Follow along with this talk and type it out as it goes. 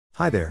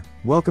Hi there,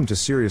 welcome to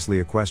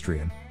Seriously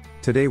Equestrian.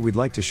 Today we'd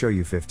like to show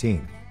you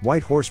 15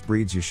 white horse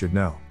breeds you should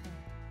know.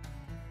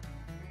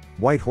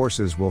 White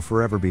horses will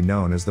forever be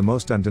known as the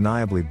most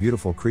undeniably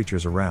beautiful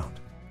creatures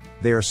around.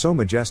 They are so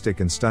majestic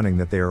and stunning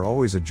that they are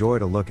always a joy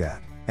to look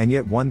at, and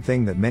yet one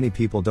thing that many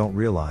people don't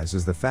realize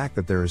is the fact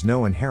that there is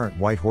no inherent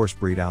white horse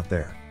breed out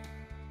there.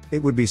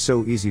 It would be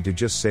so easy to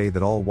just say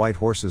that all white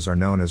horses are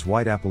known as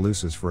white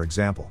Appaloosas, for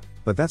example,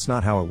 but that's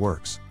not how it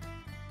works.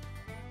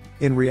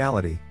 In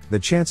reality, the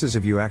chances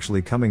of you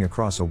actually coming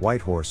across a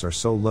white horse are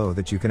so low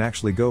that you can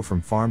actually go from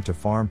farm to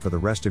farm for the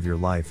rest of your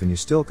life and you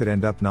still could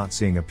end up not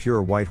seeing a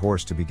pure white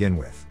horse to begin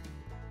with.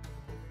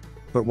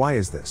 But why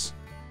is this?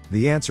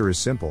 The answer is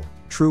simple: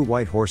 true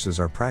white horses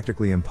are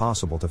practically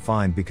impossible to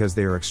find because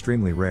they are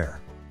extremely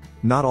rare.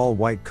 Not all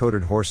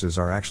white-coated horses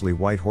are actually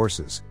white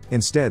horses,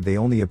 instead they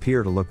only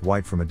appear to look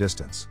white from a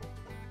distance.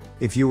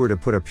 If you were to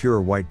put a pure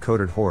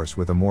white-coated horse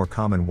with a more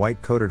common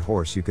white-coated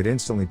horse, you could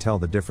instantly tell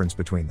the difference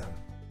between them.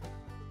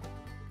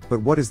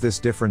 But what is this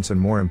difference, and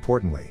more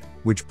importantly,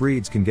 which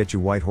breeds can get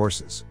you white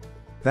horses?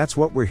 That's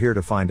what we're here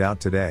to find out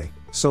today,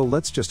 so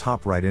let's just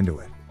hop right into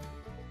it.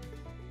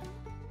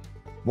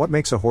 What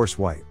makes a horse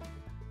white?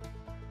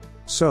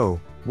 So,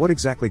 what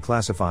exactly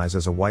classifies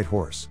as a white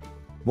horse?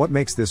 What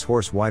makes this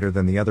horse whiter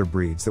than the other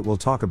breeds that we'll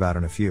talk about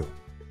in a few?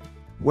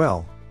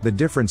 Well, the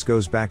difference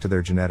goes back to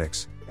their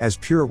genetics, as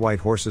pure white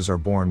horses are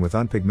born with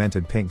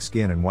unpigmented pink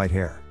skin and white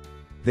hair.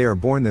 They are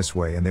born this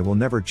way and they will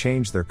never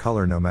change their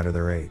color no matter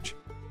their age.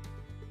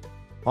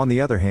 On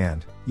the other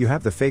hand, you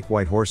have the fake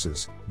white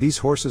horses. These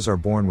horses are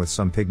born with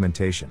some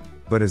pigmentation,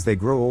 but as they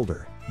grow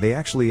older, they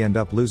actually end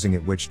up losing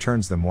it, which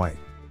turns them white.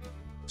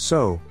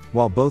 So,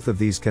 while both of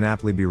these can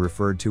aptly be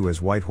referred to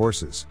as white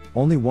horses,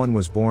 only one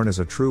was born as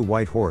a true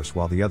white horse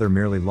while the other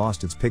merely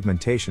lost its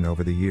pigmentation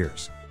over the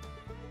years.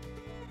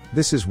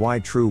 This is why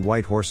true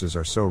white horses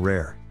are so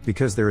rare,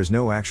 because there is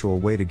no actual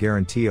way to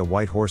guarantee a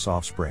white horse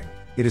offspring.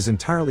 It is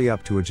entirely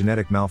up to a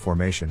genetic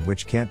malformation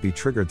which can't be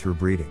triggered through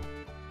breeding.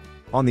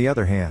 On the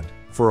other hand,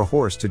 for a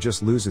horse to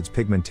just lose its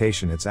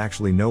pigmentation, it's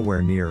actually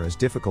nowhere near as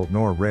difficult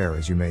nor rare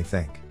as you may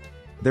think.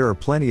 There are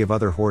plenty of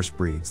other horse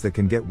breeds that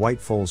can get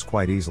white foals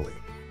quite easily.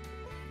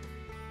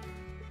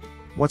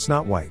 What's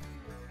not white?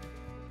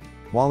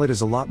 While it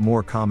is a lot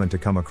more common to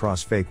come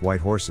across fake white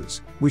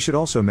horses, we should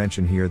also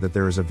mention here that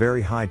there is a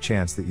very high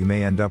chance that you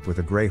may end up with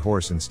a gray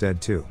horse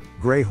instead too.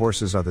 Gray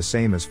horses are the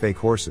same as fake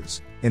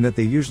horses, in that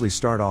they usually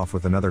start off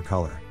with another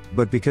color,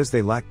 but because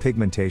they lack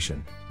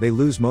pigmentation, they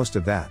lose most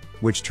of that,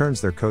 which turns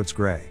their coats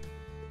gray.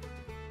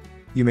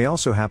 You may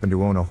also happen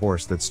to own a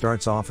horse that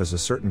starts off as a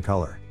certain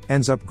color,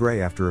 ends up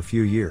gray after a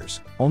few years,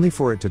 only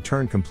for it to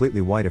turn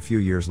completely white a few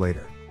years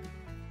later.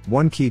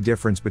 One key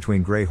difference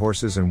between gray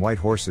horses and white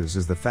horses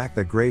is the fact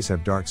that grays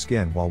have dark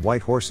skin while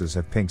white horses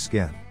have pink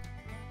skin.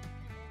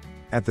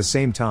 At the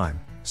same time,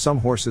 some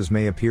horses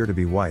may appear to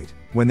be white,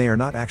 when they are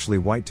not actually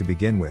white to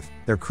begin with,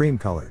 they're cream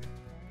colored.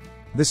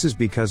 This is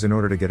because in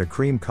order to get a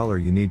cream color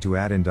you need to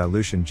add in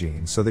dilution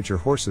genes so that your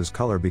horse's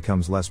color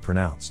becomes less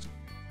pronounced.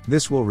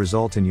 This will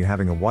result in you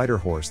having a whiter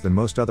horse than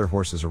most other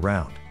horses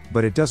around,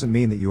 but it doesn't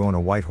mean that you own a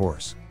white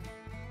horse.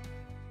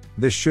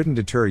 This shouldn't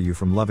deter you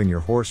from loving your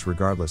horse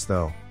regardless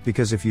though,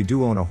 because if you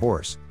do own a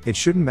horse, it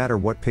shouldn't matter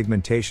what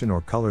pigmentation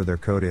or color their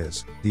coat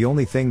is. The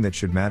only thing that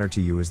should matter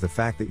to you is the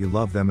fact that you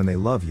love them and they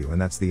love you,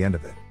 and that's the end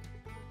of it.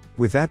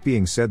 With that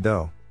being said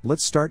though,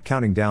 let's start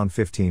counting down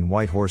 15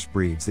 white horse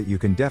breeds that you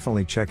can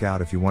definitely check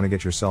out if you want to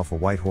get yourself a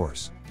white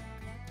horse.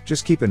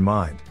 Just keep in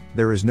mind,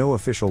 there is no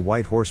official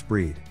white horse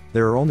breed,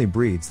 there are only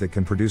breeds that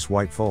can produce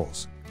white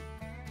foals.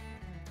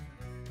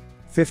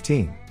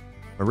 15.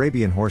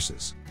 Arabian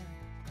Horses.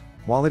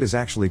 While it is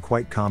actually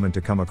quite common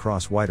to come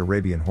across white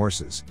Arabian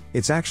horses,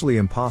 it's actually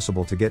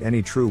impossible to get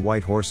any true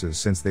white horses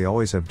since they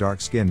always have dark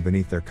skin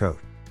beneath their coat.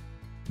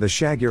 The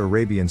Shagir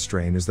Arabian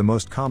strain is the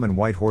most common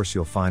white horse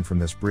you'll find from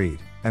this breed,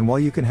 and while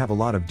you can have a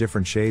lot of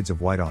different shades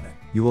of white on it,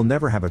 you will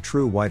never have a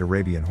true white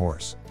Arabian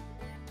horse.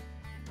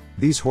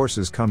 These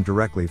horses come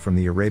directly from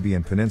the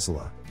Arabian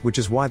Peninsula, which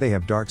is why they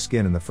have dark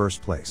skin in the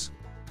first place.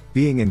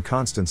 Being in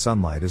constant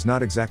sunlight is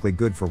not exactly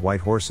good for white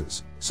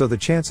horses, so the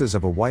chances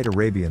of a white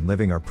Arabian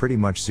living are pretty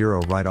much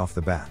zero right off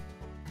the bat.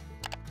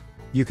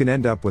 You can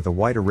end up with a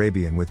white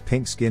Arabian with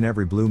pink skin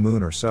every blue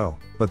moon or so,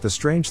 but the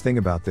strange thing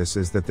about this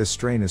is that this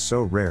strain is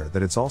so rare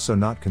that it's also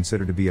not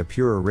considered to be a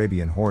pure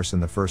Arabian horse in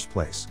the first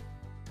place.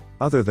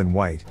 Other than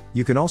white,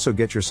 you can also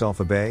get yourself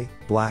a bay,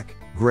 black,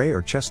 gray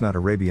or chestnut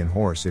Arabian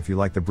horse if you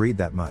like the breed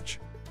that much.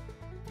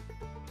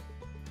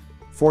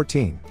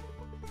 14.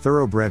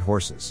 Thoroughbred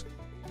Horses.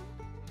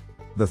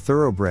 The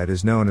Thoroughbred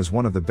is known as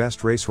one of the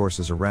best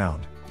racehorses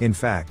around. In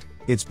fact,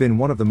 it's been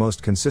one of the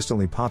most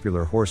consistently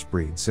popular horse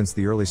breeds since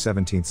the early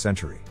 17th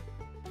century.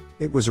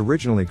 It was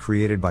originally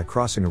created by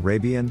crossing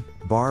Arabian,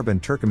 Barb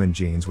and Turkoman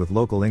genes with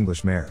local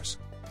English mares.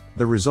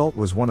 The result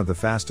was one of the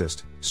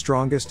fastest,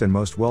 strongest and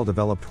most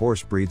well-developed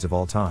horse breeds of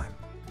all time.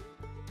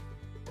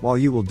 While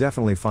you will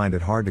definitely find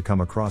it hard to come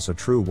across a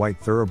true white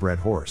Thoroughbred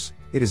horse,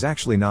 it is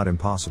actually not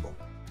impossible.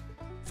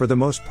 For the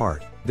most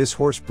part, this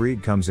horse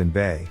breed comes in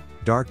bay,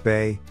 dark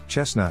bay,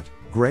 chestnut,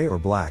 gray or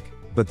black,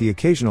 but the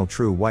occasional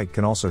true white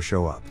can also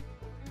show up.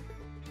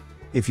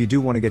 If you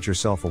do want to get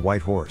yourself a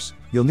white horse,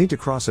 you'll need to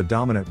cross a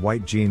dominant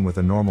white gene with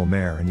a normal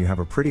mare, and you have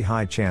a pretty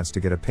high chance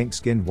to get a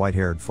pink-skinned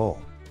white-haired foal.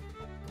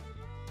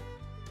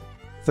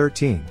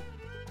 13.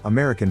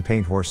 American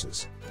Paint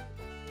Horses.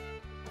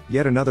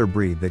 Yet another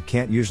breed that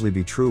can't usually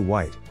be true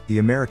white, the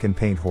American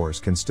Paint Horse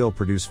can still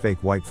produce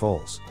fake white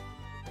foals.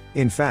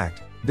 In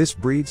fact, this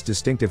breed's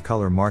distinctive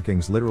color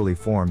markings literally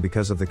form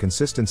because of the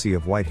consistency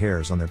of white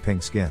hairs on their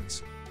pink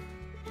skins.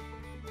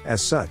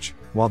 As such,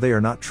 while they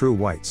are not true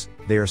whites,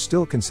 they are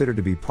still considered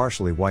to be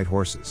partially white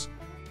horses.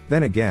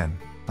 Then again,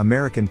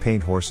 American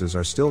Paint Horses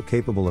are still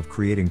capable of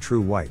creating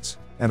true whites,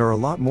 and are a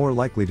lot more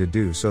likely to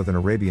do so than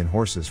Arabian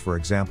Horses, for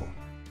example.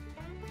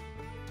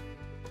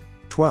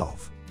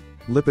 12.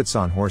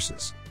 Lipizzan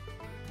Horses.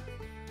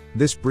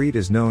 This breed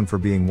is known for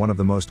being one of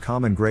the most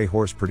common gray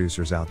horse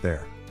producers out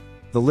there.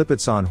 The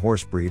Lipizzan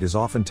horse breed is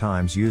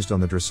oftentimes used on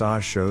the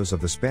dressage shows of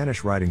the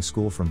Spanish riding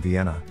school from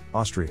Vienna,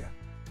 Austria.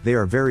 They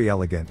are very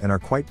elegant and are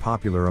quite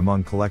popular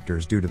among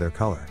collectors due to their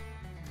color.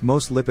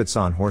 Most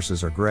Lipizzan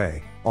horses are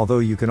gray, although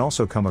you can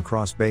also come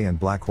across bay and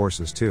black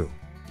horses too.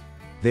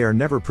 They are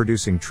never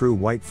producing true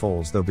white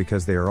foals though,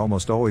 because they are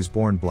almost always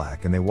born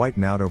black and they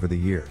whiten out over the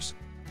years.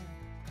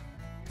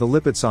 The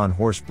Lipizzan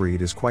horse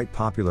breed is quite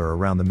popular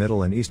around the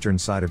middle and eastern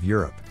side of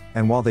Europe,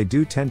 and while they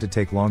do tend to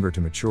take longer to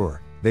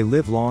mature, they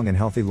live long and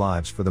healthy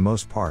lives for the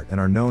most part and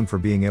are known for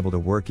being able to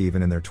work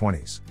even in their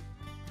 20s.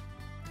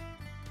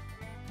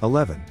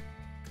 11.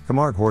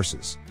 Camargue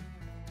Horses.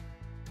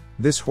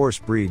 This horse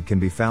breed can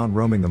be found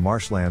roaming the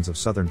marshlands of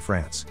southern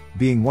France,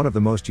 being one of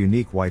the most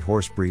unique white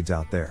horse breeds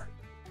out there.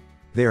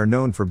 They are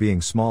known for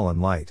being small and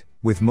light,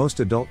 with most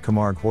adult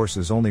Camargue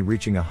horses only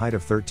reaching a height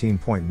of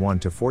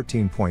 13.1 to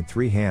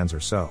 14.3 hands or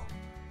so.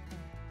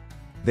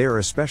 They are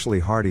especially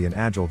hardy and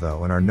agile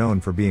though, and are known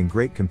for being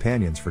great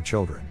companions for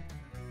children.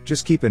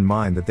 Just keep in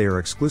mind that they are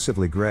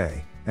exclusively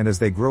gray, and as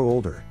they grow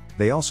older,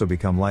 they also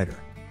become lighter.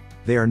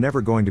 They are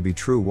never going to be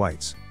true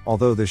whites,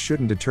 although this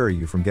shouldn't deter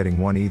you from getting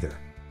one either.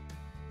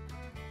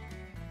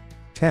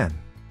 10.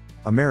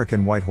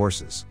 American White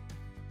Horses.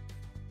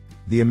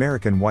 The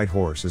American White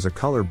Horse is a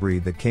color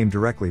breed that came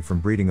directly from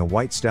breeding a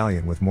white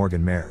stallion with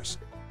Morgan mares.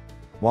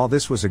 While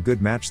this was a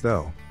good match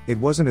though, it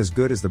wasn't as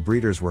good as the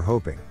breeders were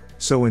hoping,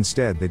 so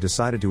instead they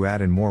decided to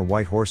add in more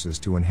white horses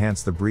to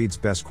enhance the breed's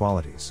best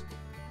qualities.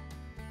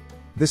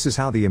 This is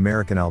how the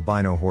American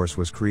albino horse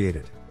was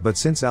created, but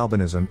since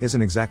albinism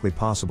isn't exactly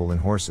possible in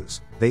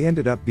horses, they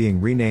ended up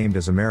being renamed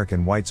as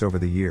American Whites over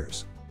the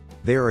years.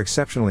 They are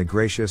exceptionally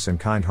gracious and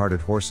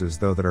kind-hearted horses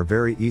though that are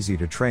very easy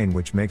to train,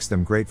 which makes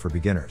them great for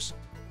beginners.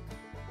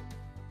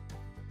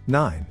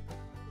 9.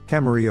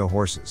 Camarillo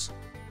Horses.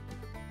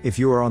 If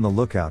you are on the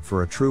lookout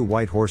for a true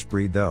white horse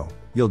breed though,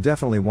 you'll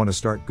definitely want to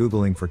start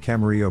Googling for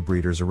Camarillo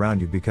breeders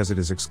around you because it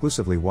is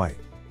exclusively white.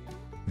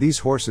 These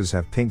horses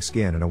have pink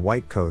skin and a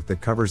white coat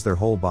that covers their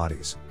whole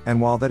bodies, and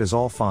while that is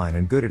all fine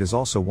and good, it is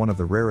also one of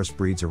the rarest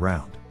breeds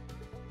around.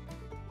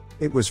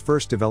 It was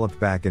first developed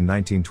back in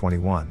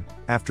 1921,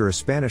 after a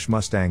Spanish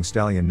Mustang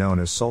stallion known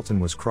as Sultan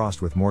was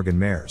crossed with Morgan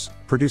mares,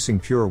 producing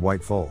pure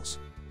white foals.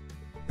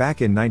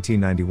 Back in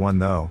 1991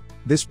 though,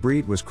 this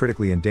breed was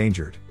critically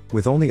endangered,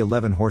 with only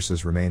 11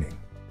 horses remaining.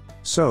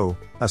 So,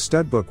 a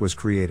stud book was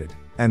created,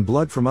 and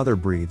blood from other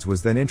breeds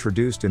was then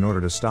introduced in order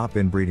to stop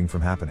inbreeding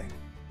from happening.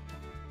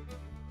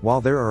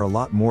 While there are a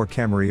lot more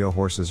Camarillo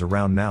horses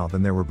around now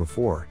than there were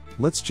before,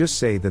 let's just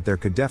say that there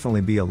could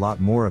definitely be a lot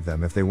more of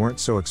them if they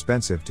weren't so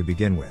expensive to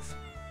begin with.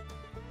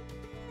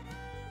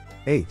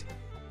 8.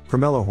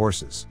 Cremello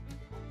Horses.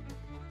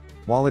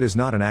 While it is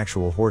not an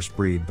actual horse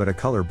breed but a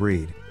color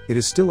breed, it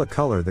is still a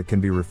color that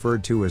can be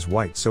referred to as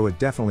white, so it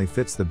definitely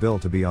fits the bill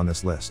to be on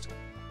this list.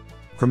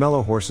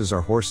 Cremello horses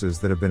are horses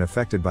that have been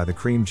affected by the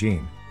cream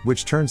gene,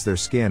 which turns their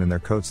skin and their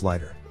coats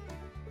lighter.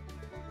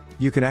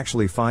 You can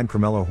actually find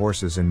Cremello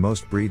horses in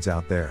most breeds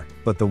out there,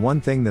 but the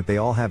one thing that they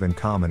all have in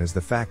common is the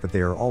fact that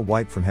they are all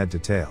white from head to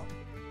tail.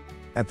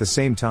 At the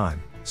same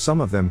time, some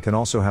of them can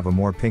also have a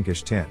more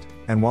pinkish tint,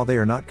 and while they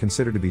are not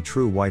considered to be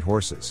true white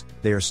horses,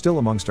 they are still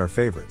amongst our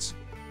favorites.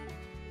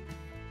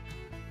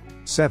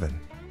 7.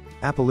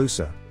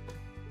 Appaloosa.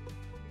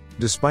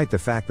 Despite the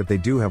fact that they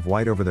do have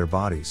white over their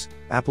bodies,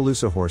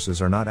 Appaloosa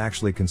horses are not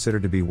actually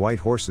considered to be white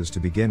horses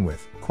to begin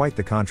with, quite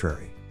the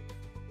contrary.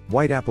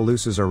 White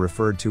Appaloosas are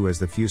referred to as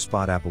the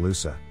few-spot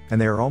Appaloosa, and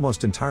they are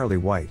almost entirely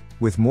white,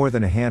 with more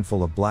than a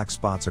handful of black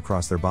spots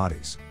across their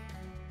bodies.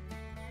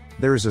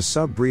 There is a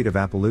sub-breed of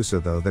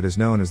Appaloosa though that is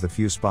known as the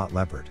few-spot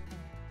leopard.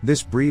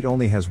 This breed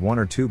only has 1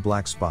 or 2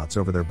 black spots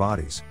over their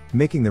bodies,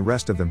 making the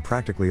rest of them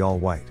practically all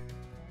white.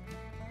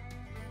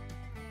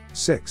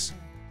 6.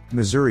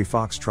 Missouri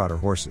Fox Trotter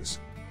Horses.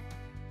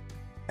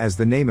 As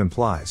the name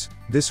implies,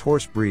 this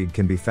horse breed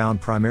can be found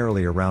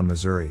primarily around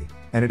Missouri,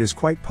 and it is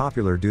quite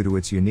popular due to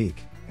its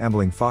unique,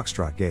 ambling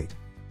foxtrot gait.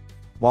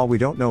 While we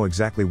don't know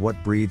exactly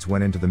what breeds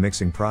went into the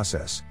mixing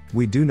process,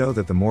 we do know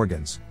that the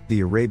Morgans,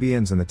 the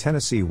Arabians and the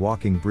Tennessee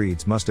walking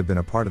breeds must have been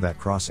a part of that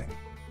crossing.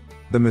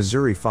 The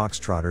Missouri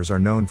Foxtrotters are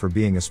known for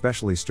being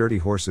especially sturdy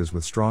horses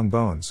with strong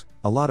bones,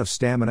 a lot of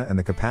stamina and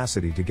the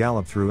capacity to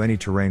gallop through any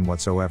terrain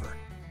whatsoever.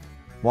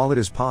 While it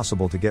is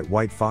possible to get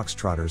white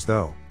Foxtrotters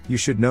though, you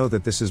should know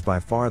that this is by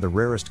far the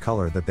rarest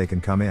color that they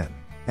can come in,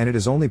 and it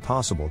is only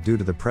possible due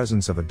to the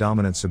presence of a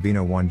dominant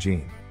Sabino 1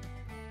 gene.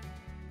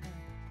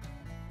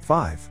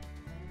 5.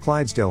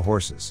 Clydesdale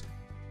Horses.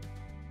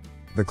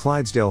 The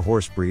Clydesdale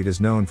horse breed is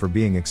known for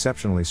being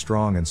exceptionally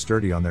strong and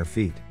sturdy on their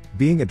feet,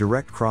 being a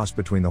direct cross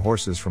between the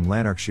horses from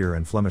Lanarkshire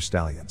and Flemish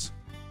stallions.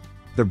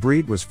 The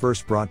breed was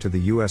first brought to the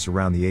US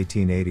around the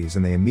 1880s,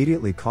 and they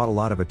immediately caught a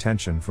lot of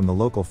attention from the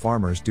local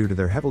farmers due to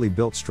their heavily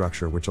built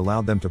structure, which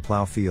allowed them to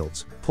plow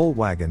fields, pull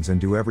wagons and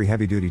do every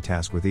heavy-duty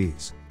task with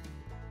ease.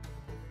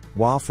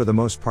 While for the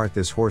most part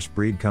this horse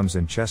breed comes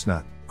in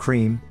chestnut,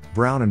 cream,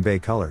 brown and bay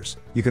colors,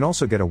 you can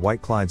also get a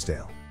white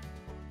Clydesdale.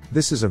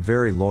 This is a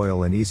very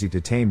loyal and easy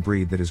to tame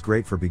breed that is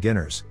great for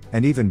beginners,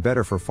 and even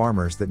better for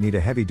farmers that need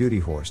a heavy-duty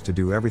horse to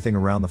do everything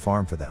around the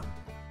farm for them.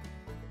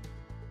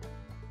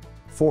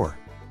 4.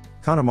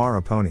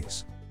 Connemara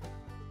Ponies.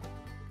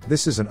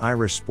 This is an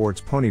Irish sports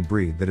pony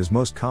breed that is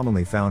most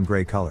commonly found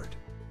grey-colored.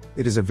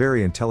 It is a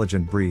very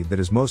intelligent breed that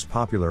is most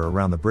popular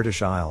around the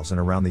British Isles and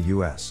around the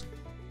US.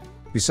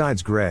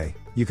 Besides grey,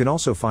 you can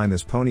also find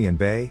this pony in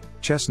bay,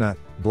 chestnut,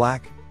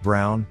 black,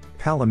 brown,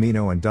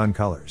 palomino and dun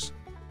colors.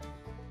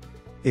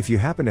 If you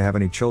happen to have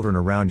any children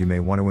around, you may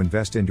want to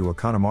invest into a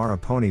Connemara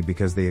pony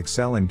because they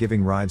excel in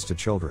giving rides to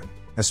children,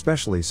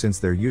 especially since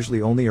they're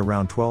usually only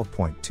around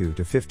 12.2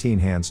 to 15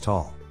 hands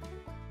tall.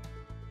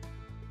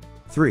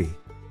 3.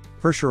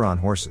 Percheron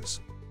Horses.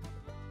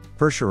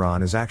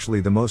 Percheron is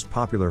actually the most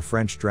popular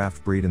French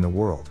draft breed in the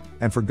world,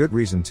 and for good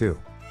reason too.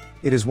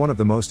 It is one of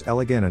the most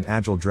elegant and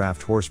agile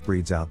draft horse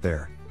breeds out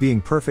there, being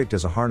perfect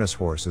as a harness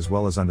horse as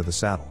well as under the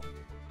saddle.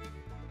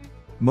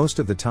 Most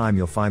of the time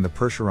you'll find the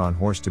Percheron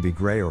horse to be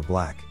grey or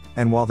black,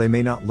 and while they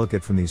may not look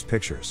it from these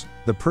pictures,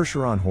 the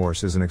Percheron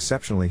horse is an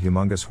exceptionally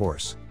humongous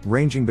horse,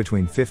 ranging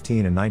between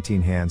 15 and 19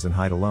 hands in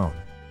height alone.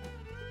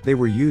 They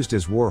were used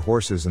as war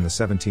horses in the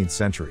 17th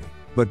century,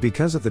 but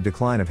because of the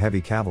decline of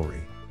heavy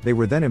cavalry, they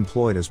were then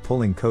employed as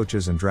pulling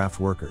coaches and draft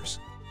workers.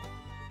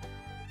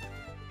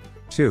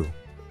 2.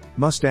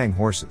 Mustang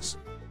Horses.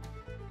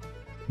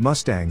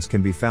 Mustangs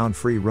can be found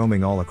free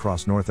roaming all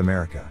across North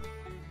America.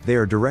 They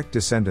are direct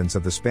descendants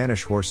of the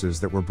Spanish horses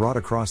that were brought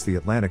across the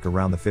Atlantic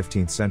around the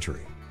 15th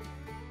century.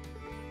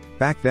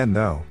 Back then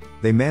though,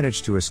 they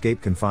managed to escape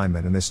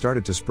confinement and they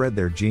started to spread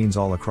their genes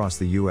all across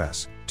the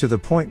US, to the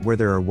point where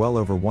there are well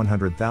over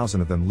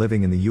 100,000 of them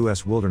living in the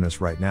US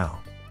wilderness right now.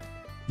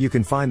 You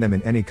can find them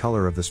in any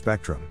color of the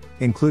spectrum,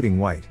 including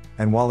white,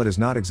 and while it is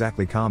not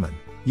exactly common,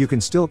 you can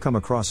still come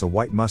across a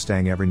white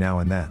Mustang every now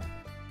and then.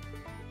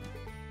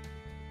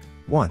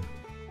 1.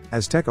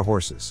 Azteca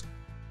Horses.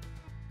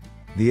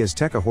 The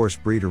Azteca horse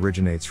breed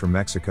originates from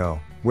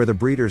Mexico, where the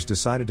breeders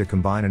decided to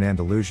combine an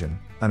Andalusian,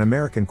 an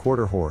American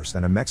quarter horse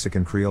and a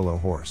Mexican Criollo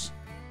horse.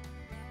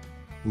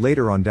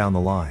 Later on down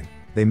the line,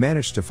 they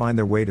managed to find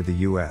their way to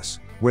the US,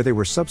 where they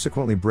were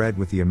subsequently bred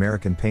with the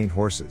American paint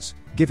horses,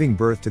 giving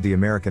birth to the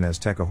American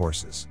Azteca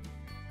horses.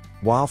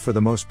 While for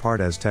the most part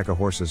Azteca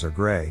horses are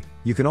gray,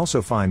 you can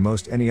also find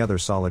most any other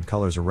solid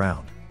colors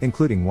around,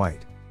 including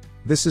white.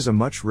 This is a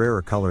much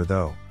rarer color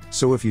though,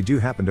 so if you do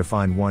happen to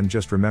find one,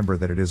 just remember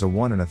that it is a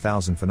 1 in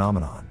 1,000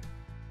 phenomenon.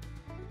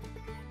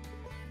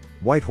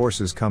 White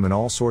horses come in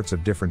all sorts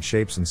of different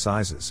shapes and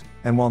sizes,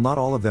 and while not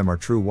all of them are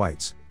true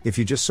whites, if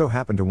you just so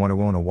happen to want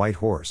to own a white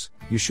horse,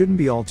 you shouldn't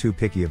be all too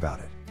picky about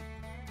it.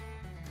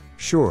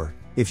 Sure,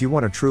 if you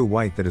want a true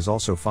white, that is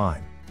also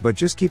fine, but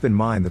just keep in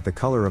mind that the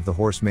color of the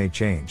horse may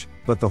change,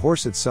 but the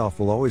horse itself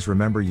will always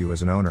remember you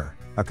as an owner,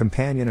 a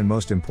companion and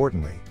most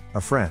importantly,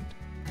 a friend.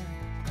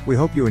 We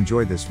hope you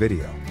enjoyed this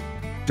video.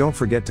 Don't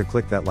forget to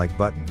click that like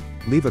button,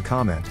 leave a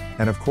comment,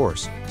 and of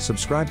course,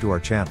 subscribe to our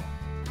channel.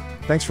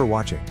 Thanks for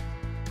watching.